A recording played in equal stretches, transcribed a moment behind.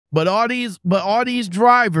But all these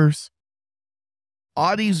drivers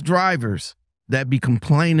that be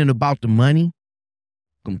complaining about the money,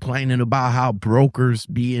 complaining about how brokers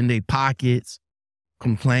be in their pockets,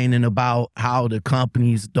 complaining about how the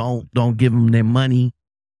companies don't give them their money,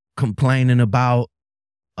 complaining about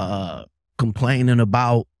how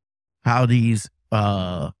these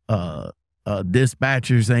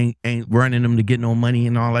dispatchers ain't running them to get no money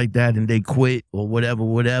and all like that, and they quit or whatever,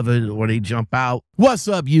 or they jump out. What's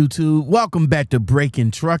up, YouTube? Welcome back to Breaking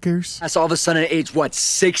Truckers. That's all of a sudden at age, what,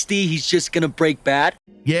 60, he's just gonna break bad?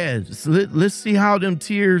 Yeah, so let's see how them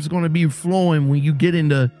tears gonna be flowing when you get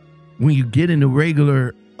into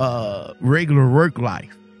regular work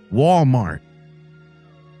life, Walmart,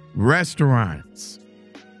 restaurants.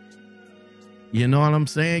 You know what I'm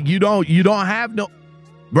saying? You don't have no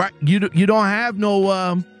right. You don't have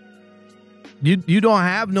no you don't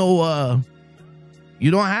have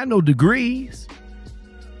no degrees.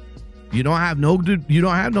 You don't have no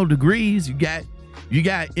degrees. You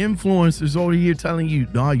got influencers over here telling you,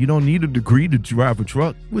 no, you don't need a degree to drive a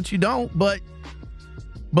truck, which you don't. But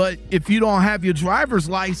if you don't have your driver's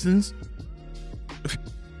license,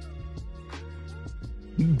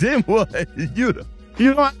 then what?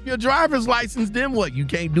 You don't have your driver's license, then what? You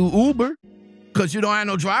can't do Uber because you don't have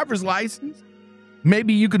no driver's license.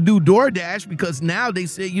 Maybe you could do DoorDash because now they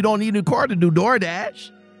say you don't need a car to do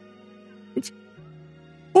DoorDash.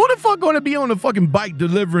 Who the fuck gonna be on a fucking bike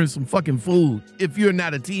delivering some fucking food if you're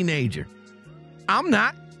not a teenager? I'm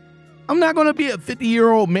not. I'm not gonna be a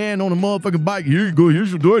 50-year-old man on a motherfucking bike. Here you go,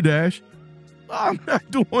 here's your DoorDash. I'm not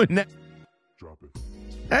doing that. Drop it.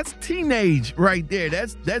 That's teenage right there.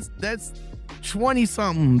 That's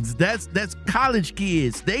 20-somethings. That's college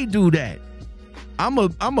kids. They do that. I'm a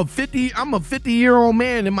 50-year-old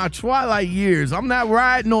man in my twilight years. I'm not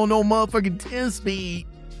riding on no motherfucking 10-speed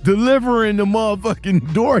delivering the motherfucking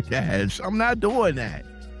DoorDash. I'm not doing that.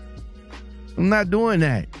 I'm not doing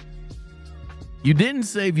that. You didn't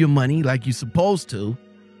save your money like you're supposed to.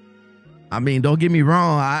 I mean, don't get me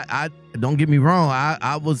wrong. Don't get me wrong.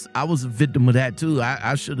 I was a victim of that too.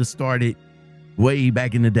 I should have started way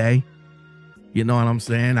back in the day. You know what I'm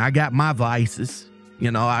saying? I got my vices.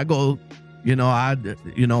 You know, I go,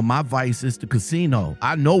 my vice is the casino.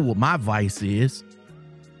 I know what my vice is.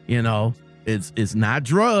 You know, it's not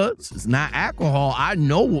drugs. It's not alcohol. I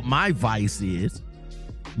know what my vice is.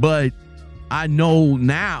 But I know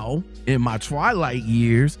now in my twilight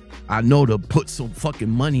years, I know to put some fucking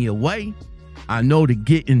money away. I know to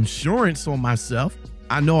get insurance on myself.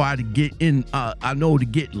 I know how to get I know to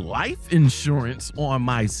get life insurance on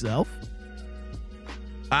myself.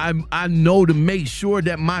 I know to make sure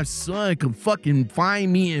that my son can fucking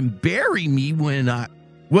find me and bury me when I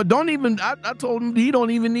told him he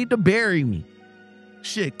don't even need to bury me.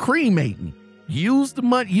 Shit, cremate me. Use the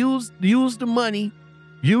money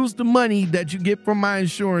that you get from my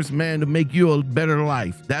insurance, man, to make you a better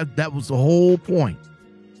life. That was the whole point.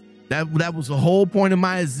 That was the whole point of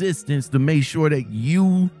my existence, to make sure that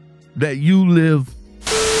you live.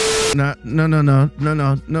 No.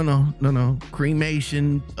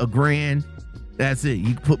 Cremation, $1,000. That's it.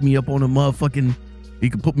 You can put me up on a motherfucking. He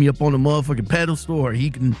can put me up on a motherfucking pedestal, or he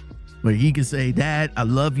can say, Dad, I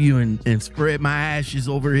love you, and spread my ashes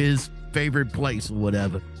over his favorite place or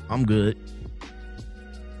whatever. I'm good.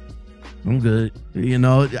 You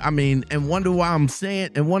know, I mean, and wonder why I'm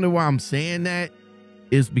saying that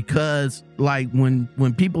is because, like,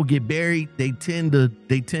 when people get buried, they tend to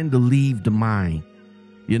leave the mind.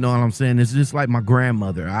 You know what I'm saying? It's just like my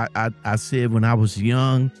grandmother. I said when I was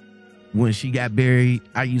young, when she got buried,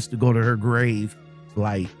 I used to go to her grave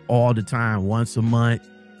like all the time, once a month.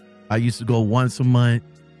 I used to go once a month.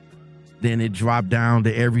 Then it dropped down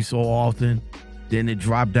to every so often. Then it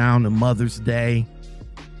dropped down to Mother's Day.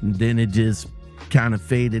 And then it just kind of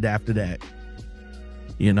faded after that,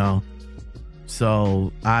 you know?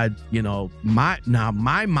 So my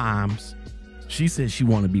mom's, she said she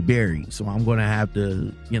want to be buried. So I'm going to have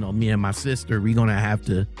to, me and my sister, we're going to have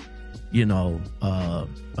to,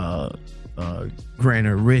 grant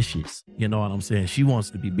her wishes. You know what I'm saying? She wants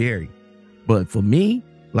to be buried. But for me,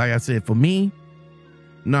 like I said,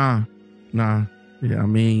 nah. Yeah, I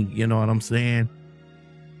mean, you know what I'm saying?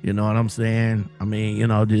 You know what I'm saying? I mean,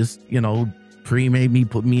 just, cremate me,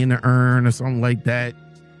 put me in the urn or something like that.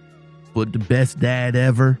 Put the best dad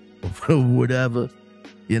ever or whatever.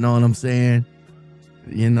 You know what I'm saying?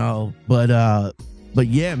 But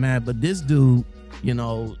yeah, man, but this dude,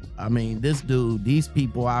 these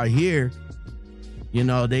people out here,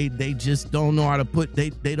 they just don't know how to put,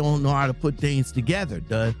 they don't know how to put things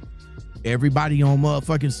together. Everybody on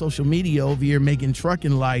motherfucking social media over here making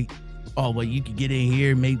trucking like oh, well, you could get in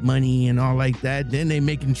here, make money and all like that. Then they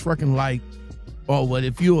making trucking like, oh, well,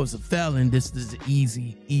 if you was a felon, this is an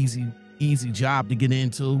easy job to get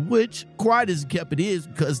into, which quite as kept it is,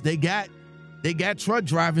 because they got truck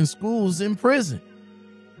driving schools in prison.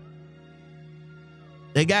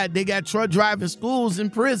 They got truck driving schools in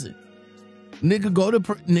prison. Nigga go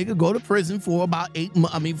to prison for about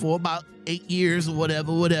 8 years or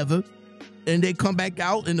whatever. And they come back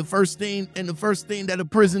out, and the first thing that a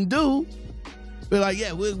prison do, they're like,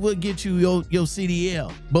 yeah, we'll get you your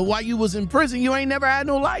CDL. But while you was in prison, you ain't never had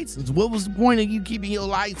no license. What was the point of you keeping your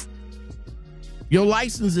license? Your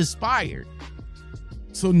license expired.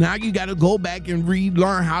 So now you got to go back and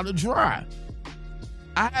relearn how to drive.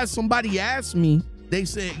 I had somebody ask me, they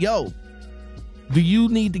said, yo, do you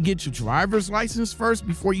need to get your driver's license first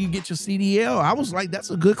before you get your CDL? I was like, that's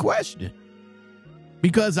a good question.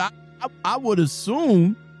 Because I would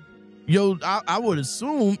assume, I would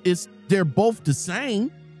assume they're both the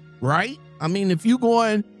same, right? I mean, if you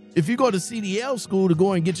go to CDL school to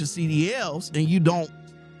go and get your CDLs and you don't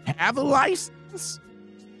have a license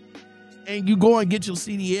and you go and get your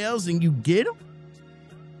CDLs and you get them,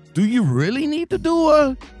 do you really need to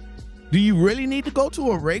go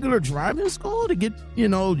to a regular driving school to get,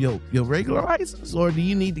 your regular license? Or do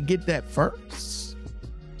you need to get that first?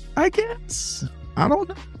 I guess. I don't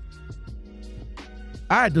know.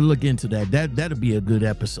 I had to look into that. That'll be a good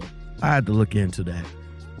episode. I had to look into that.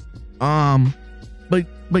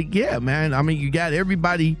 But yeah, man. I mean, you got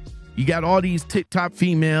everybody. You got all these TikTok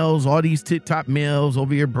females, all these TikTok males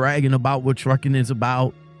over here bragging about what trucking is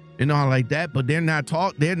about and all like that. But they're not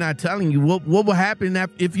telling you what will happen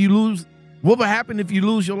if you lose. What will happen if you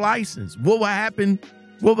lose your license? What will happen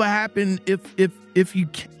if you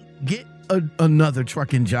can't get another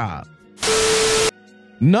trucking job?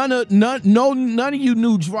 None of you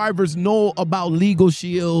new drivers know about Legal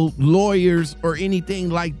Shield, lawyers, or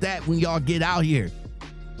anything like that when y'all get out here.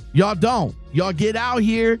 Y'all don't. Y'all get out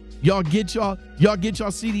here, y'all get your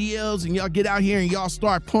CDLs, and y'all get out here and y'all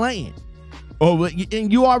start playing. Oh,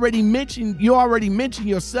 and you already mentioned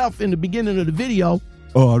yourself in the beginning of the video.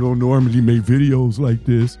 Oh, I don't normally make videos like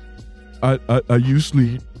this. I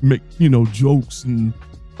usually make jokes, and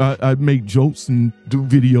I make jokes and do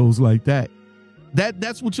videos like that.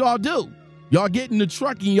 That's what y'all do. Y'all get in the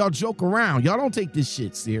truck and y'all joke around. Y'all don't take this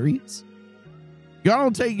shit serious.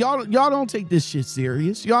 Y'all don't take this shit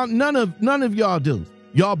serious. Y'all none of y'all do.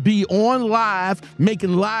 Y'all be on live,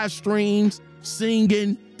 making live streams,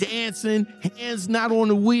 singing, dancing, hands not on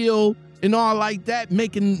the wheel and all like that,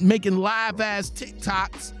 making live ass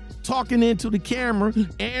TikToks, talking into the camera,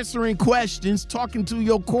 answering questions, talking to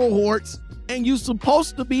your cohorts, and you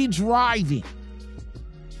supposed to be driving.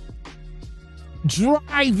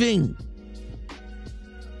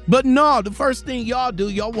 But no, the first thing y'all do,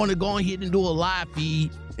 y'all want to go ahead and do a live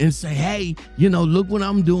feed and say, hey, look what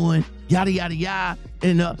I'm doing, yada yada yada,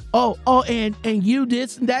 and and you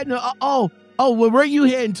this and that, and well, where you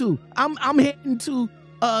heading to? I'm heading to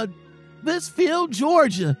Bisfield,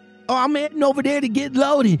 Georgia. Oh, I'm heading over there to get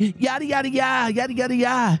loaded, yada yada yada, yada yada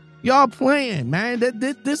yada. Y'all playing, man.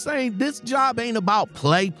 This job ain't about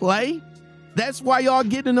play. That's why y'all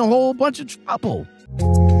get in a whole bunch of trouble.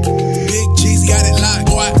 Big G's got it locked,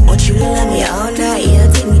 boy. Won't you love me all night?